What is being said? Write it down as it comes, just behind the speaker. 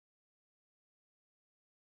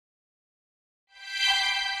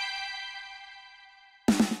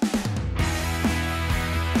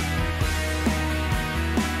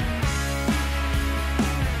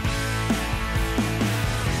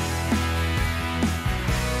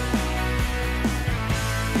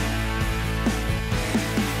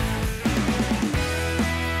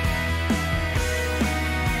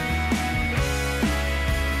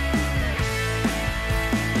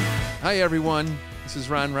Hi everyone, this is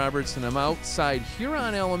Ron Roberts and I'm outside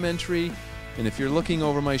Huron Elementary, and if you're looking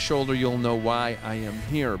over my shoulder you'll know why I am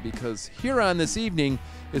here, because Huron this evening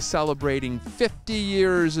is celebrating 50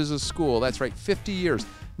 years as a school. That's right, 50 years.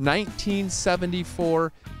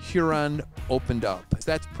 1974 Huron opened up.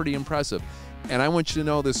 That's pretty impressive, and I want you to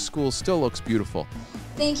know this school still looks beautiful.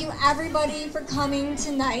 Thank you everybody for coming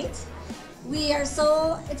tonight. We are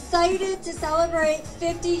so excited to celebrate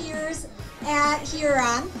 50 years at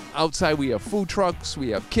Huron. Outside we have food trucks, we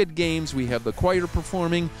have kid games, we have the choir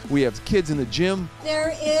performing, we have kids in the gym.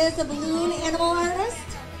 There is a balloon animal artist,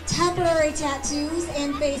 temporary tattoos,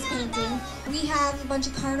 and face painting. We have a bunch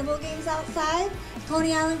of carnival games outside,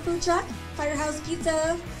 Coney Island food truck, Firehouse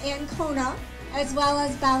Pizza, and Kona, as well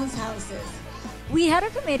as bounce houses. We had a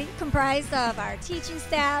committee comprised of our teaching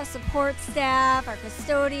staff, support staff, our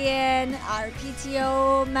custodian, our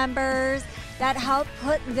PTO members that helped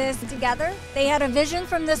put this together. They had a vision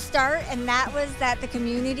from the start, and that was that the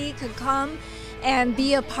community could come and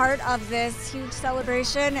be a part of this huge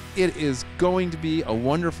celebration. It is going to be a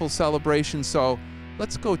wonderful celebration, so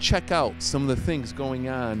let's go check out some of the things going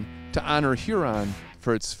on to honor Huron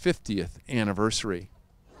for its 50th anniversary.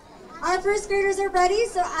 Our first graders are ready,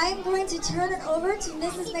 so I'm going to turn it over to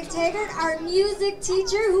Mrs. McTaggart, our music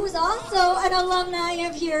teacher, who's also an alumni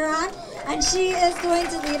of Huron, and she is going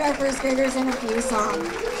to lead our first graders in a few songs.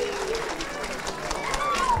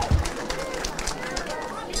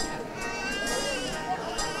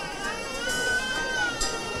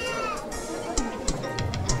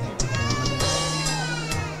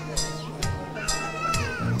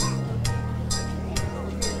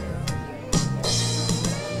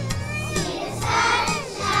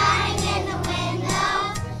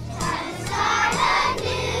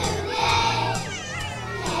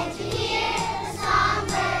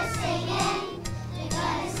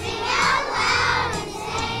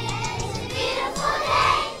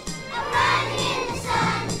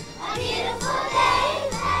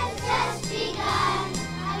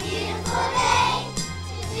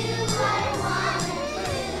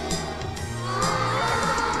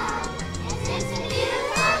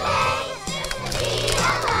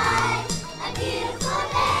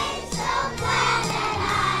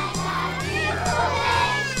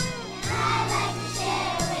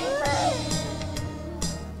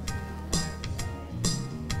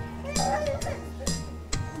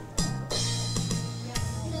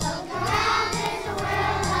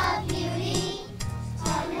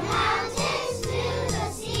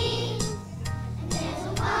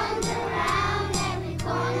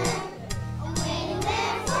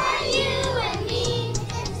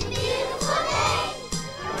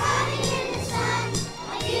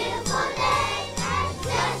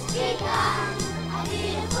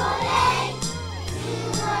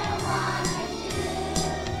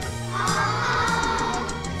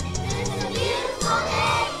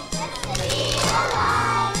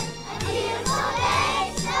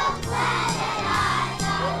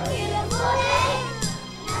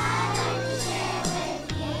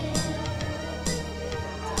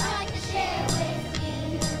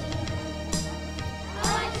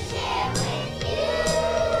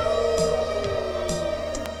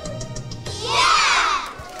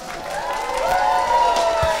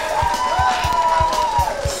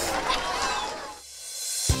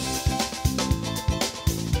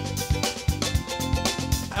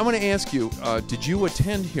 I want to ask you, did you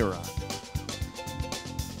attend Huron?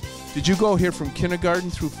 Did you go here from kindergarten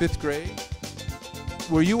through 5th grade?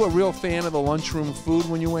 Were you a real fan of the lunchroom food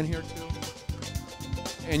when you went here too?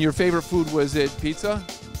 And your favorite food, was it pizza?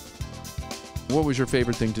 What was your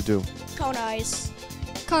favorite thing to do? Cone ice.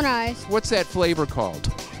 Cone ice. What's that flavor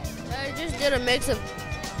called? I just did a mix of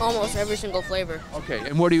almost every single flavor. Okay,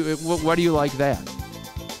 and why do you like that?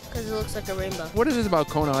 Because it looks like a rainbow. What is it about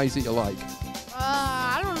Kona Ice that you like?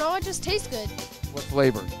 I don't know. It just tastes good. What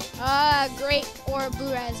flavor? Grape or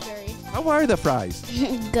blue raspberry. How are the fries?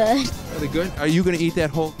 Good. Are they good? Are you going to eat that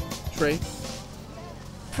whole tray?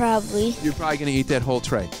 Probably. You're probably going to eat that whole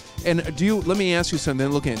tray. And let me ask you something,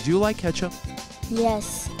 look at it. Do you like ketchup?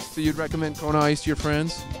 Yes. So you'd recommend Kona Ice to your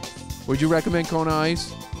friends? Would you recommend Kona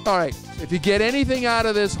Ice? All right, if you get anything out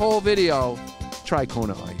of this whole video, try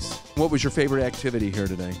Kona Ice. What was your favorite activity here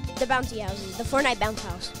today? The bouncy houses, the 4-night bounce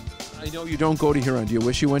house. I know you don't go to Huron. Do you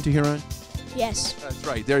wish you went to Huron? Yes. That's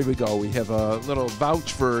right. There we go. We have a little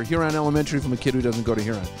vouch for Huron Elementary from a kid who doesn't go to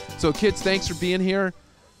Huron. So kids, thanks for being here.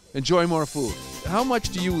 Enjoy more food. How much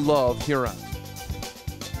do you love Huron?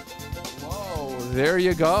 Whoa, there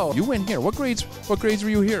you go. You went here. What grades were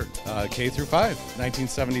you here? K through 5,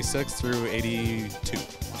 1976 through 82.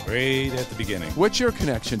 Right at the beginning. What's your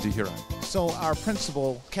connection to Huron? So our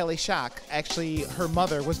principal, Kelly Schock, actually her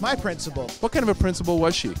mother was my principal. What kind of a principal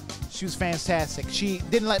was she? She was fantastic. She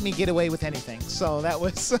didn't let me get away with anything. So that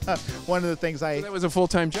was one of the things So that was a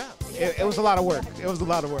full-time job. It was a lot of work. It was a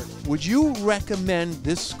lot of work. Would you recommend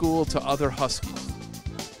this school to other Huskies?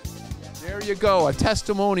 There you go, a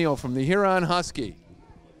testimonial from the Huron Husky.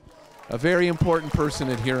 A very important person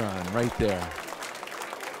at Huron right there.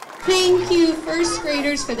 Thank you, first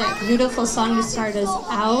graders, for that beautiful song to start us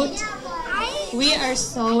out. We are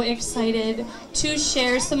so excited to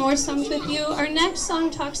share some more songs with you. Our next song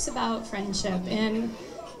talks about friendship, and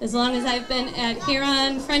as long as I've been at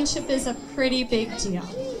Huron, friendship is a pretty big deal.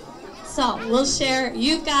 So we'll share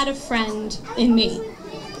You've Got a Friend in Me.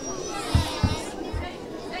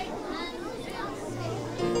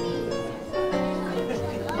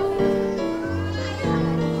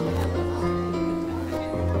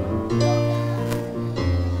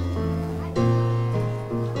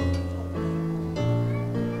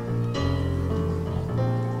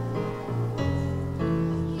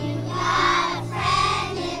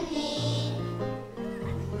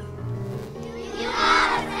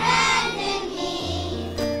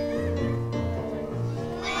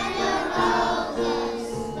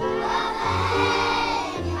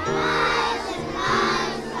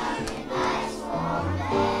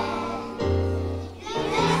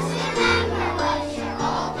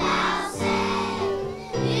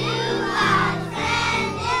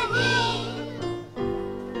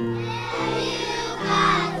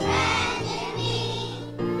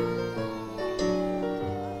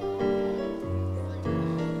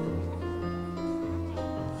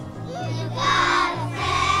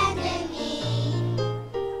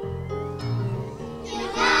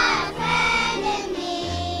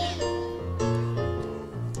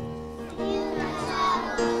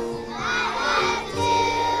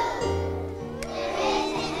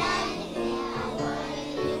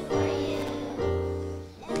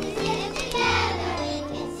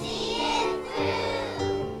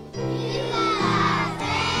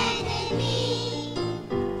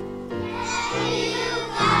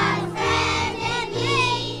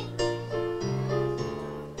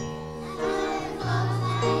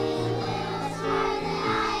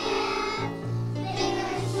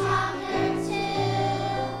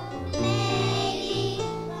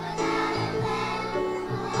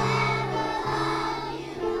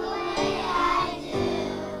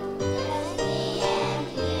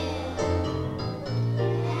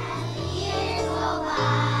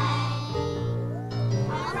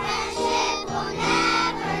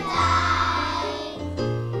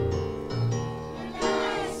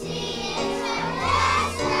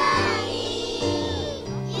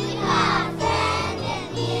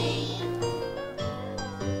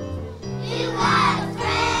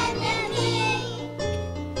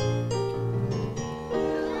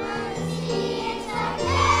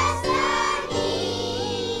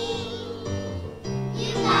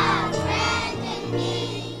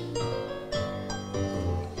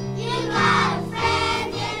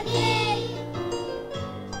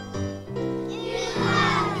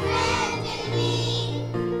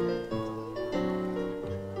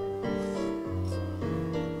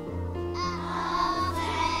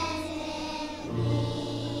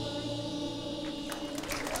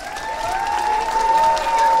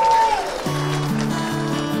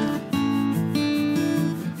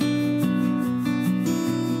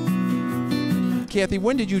 Kathy,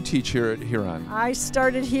 when did you teach here at Huron? I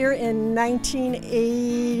started here in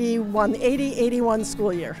 1981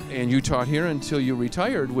 school year. And you taught here until you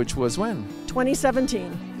retired, which was when?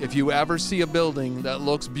 2017. If you ever see a building that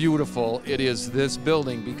looks beautiful, it is this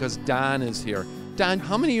building because Don is here. Don,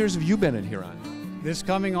 how many years have you been at Huron? This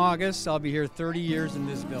coming August, I'll be here 30 years in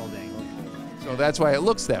this building. So that's why it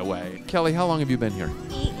looks that way. Kelly, how long have you been here?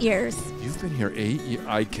 8 years. You've been here 8 years?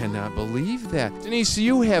 I cannot believe that. Denise,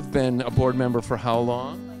 you have been a board member for how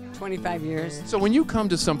long? 25 years. So when you come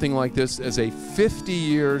to something like this as a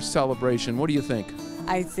 50-year celebration, what do you think?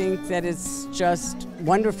 I think that it's just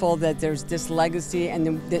wonderful that there's this legacy,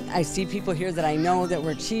 and that I see people here that I know that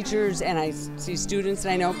were teachers, and I see students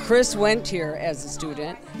that I know. Chris went here as a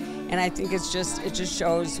student, and I think it just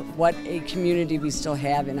shows what a community we still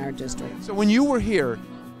have in our district. So when you were here,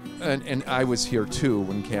 and I was here too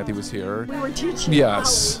when Kathy was here. We were teaching.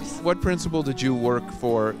 Yes. What principal did you work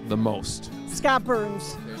for the most? Scott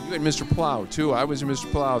Burns. You had Mr. Plow too. I was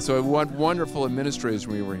Mr. Plow. So wonderful administrators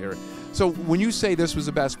when we were here. So when you say this was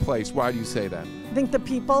the best place, why do you say that? I think the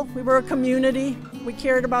people, we were a community. We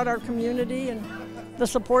cared about our community and the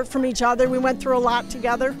support from each other. We went through a lot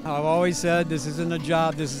together. I've always said this isn't a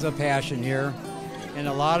job, this is a passion here. And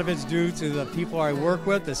a lot of it's due to the people I work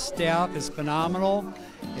with. The staff is phenomenal.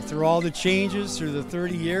 And through all the changes through the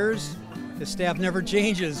 30 years, the staff never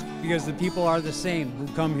changes because the people are the same who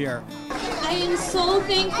come here. I am so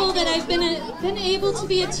thankful that I've been able to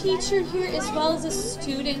be a teacher here as well as a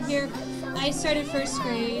student here. I started first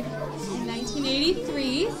grade in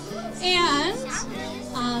 1983, and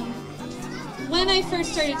when I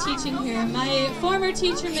first started teaching here, my former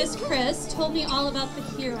teacher, Miss Chris, told me all about the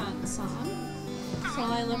Huron song. So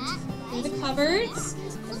I looked through the cupboards,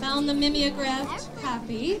 found the mimeographed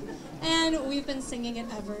copy, and we've been singing it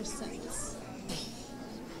ever since.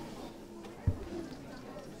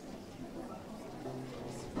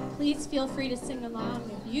 Please feel free to sing along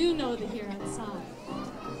if you know the Huron song.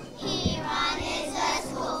 Huron is a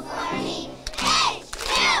school for me.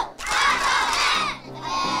 H-U-R-O-N, the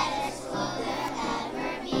better school there'll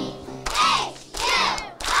ever be. H-U-R-O-N,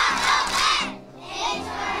 it's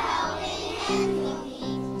for helping hands to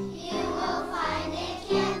meet. You will find it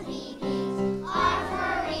can't be beat. R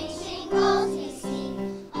for reaching goals we seek.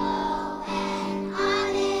 O and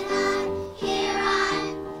on and on. Huron,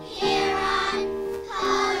 Huron,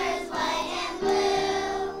 colors white and blue.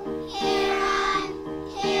 Huron,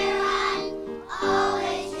 Huron,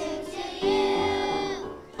 always true to you.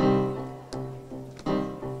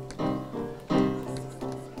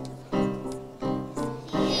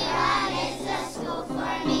 Huron is a school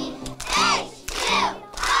for me. H-U-R-O-N,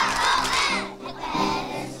 the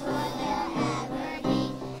better school there'll ever be.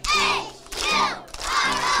 H-U-R-O-N,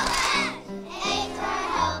 H for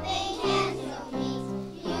helping hands to meet.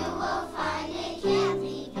 You will find it can't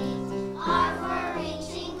be beat. R for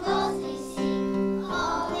reaching goals we seek.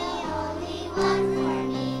 Holy, only one for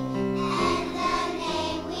me, and the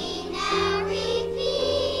name we now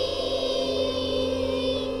repeat.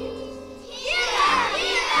 Huron,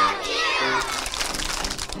 Huron, Huron.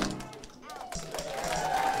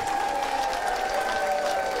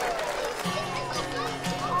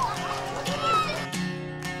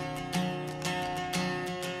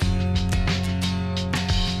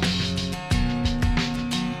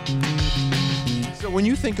 So when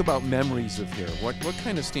you think about memories of here, what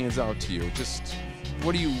kind of stands out to you? Just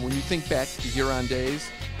what do you, when you think back to Huron days?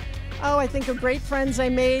 Oh, I think of great friends I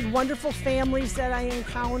made, wonderful families that I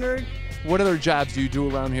encountered. What other jobs do you do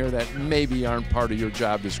around here that maybe aren't part of your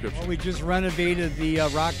job description? Well, we just renovated the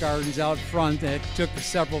rock gardens out front. It took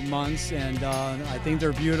several months, and I think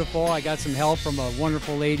they're beautiful. I got some help from a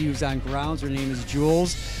wonderful lady who's on grounds. Her name is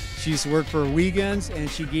Jules. She used to work for weekends, and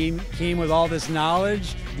she came with all this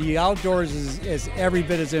knowledge. The outdoors is every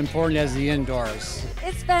bit as important as the indoors.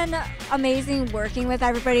 It's been amazing working with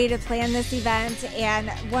everybody to plan this event,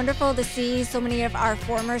 and wonderful to see so many of our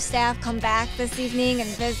former staff come back this evening and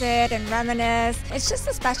visit and reminisce. It's just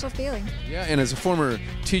a special feeling. Yeah, and as a former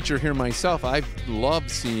teacher here myself, I've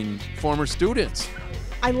loved seeing former students.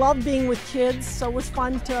 I love being with kids, so it was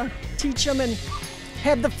fun to teach them and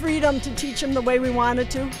had the freedom to teach them the way we wanted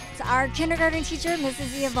to. Our kindergarten teacher,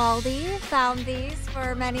 Mrs. Ivaldi, found these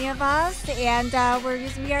for many of us, and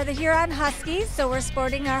we are the Huron Huskies, so we're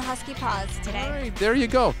sporting our Husky paws today. All right, there you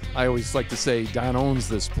go. I always like to say Don owns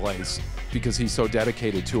this place because he's so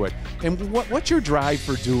dedicated to it. And what's your drive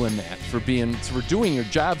for doing that, for doing your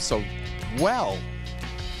job so well?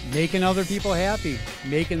 Making other people happy,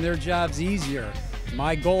 making their jobs easier.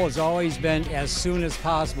 My goal has always been as soon as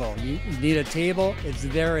possible. You need a table, it's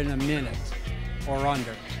there in a minute or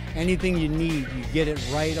under. Anything you need, you get it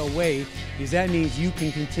right away, because that means you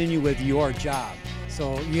can continue with your job.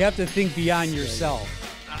 So you have to think beyond yourself.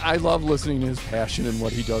 I love listening to his passion and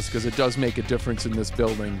what he does, because it does make a difference in this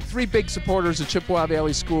building. 3 big supporters of Chippewa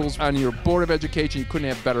Valley Schools on your Board of Education. You couldn't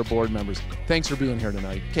have better board members. Thanks for being here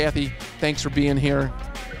tonight. Kathy, thanks for being here.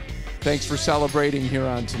 Thanks for celebrating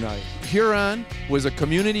Huron tonight. Huron was a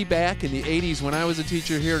community back in the 80s when I was a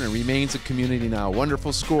teacher here, and it remains a community now.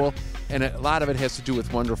 Wonderful school, and a lot of it has to do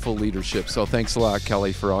with wonderful leadership. So thanks a lot,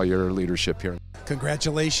 Kelly, for all your leadership here.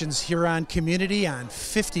 Congratulations, Huron community, on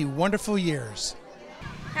 50 wonderful years.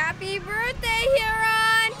 Happy birthday,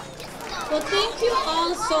 Huron! Well, thank you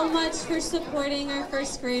all so much for supporting our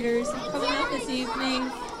first graders and coming out this evening.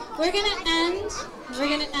 We're gonna end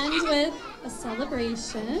with a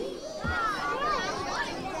celebration.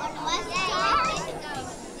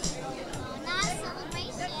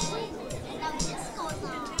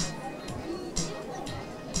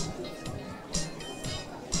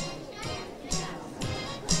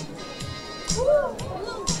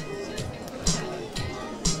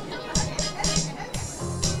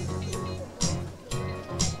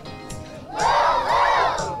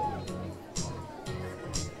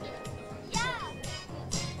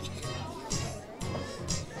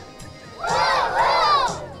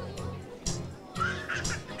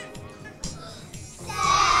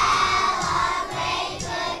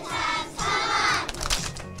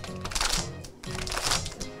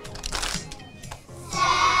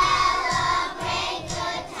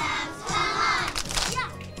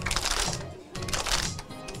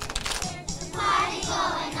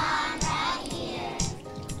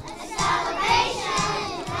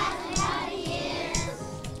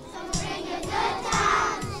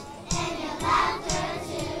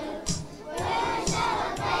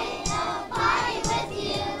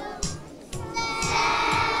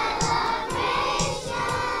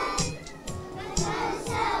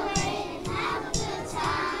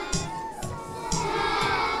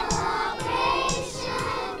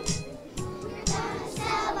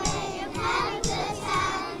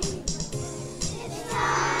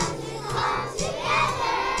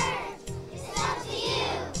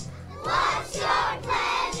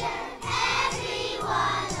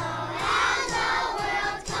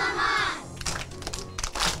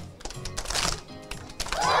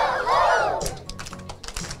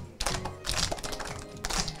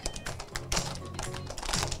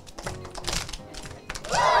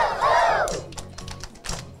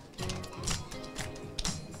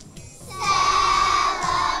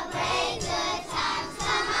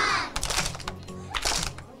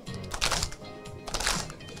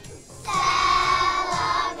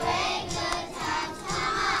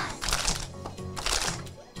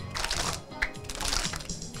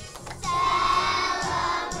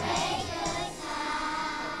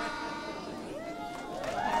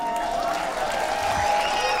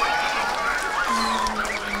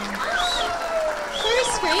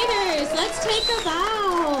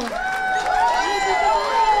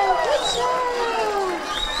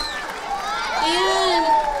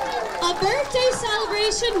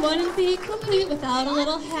 celebration wouldn't be complete without a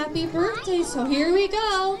little happy birthday, so here we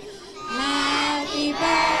go. Happy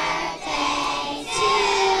birthday to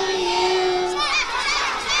you.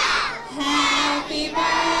 Happy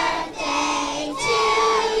birthday to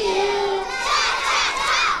you.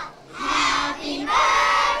 Happy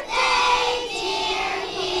birthday, dear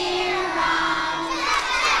Huron.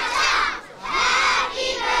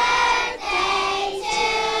 Happy birthday to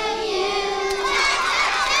you.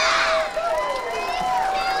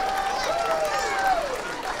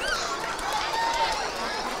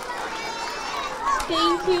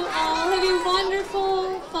 Thank you all. Have a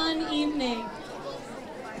wonderful, fun evening.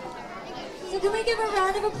 So can we give a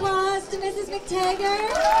round of applause to Mrs.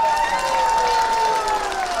 McTaggart?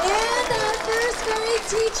 And our first grade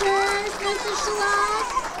teachers, Mrs. Shalak,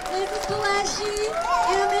 Mrs. Paleshi,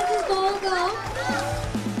 and Mrs. Bolgo.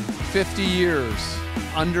 50 years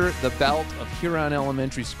under the belt of Huron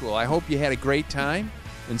Elementary School. I hope you had a great time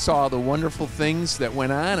and saw the wonderful things that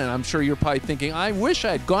went on, and I'm sure you're probably thinking, I wish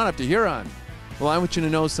I'd gone up to Huron. Well, I want you to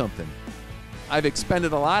know something. I've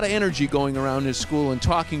expended a lot of energy going around this school and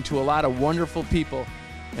talking to a lot of wonderful people,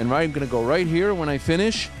 and I'm going to go right here when I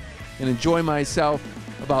finish and enjoy myself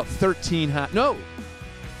about 13 hot... No,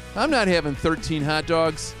 I'm not having 13 hot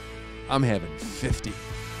dogs. I'm having 50.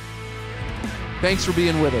 Thanks for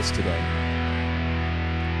being with us today.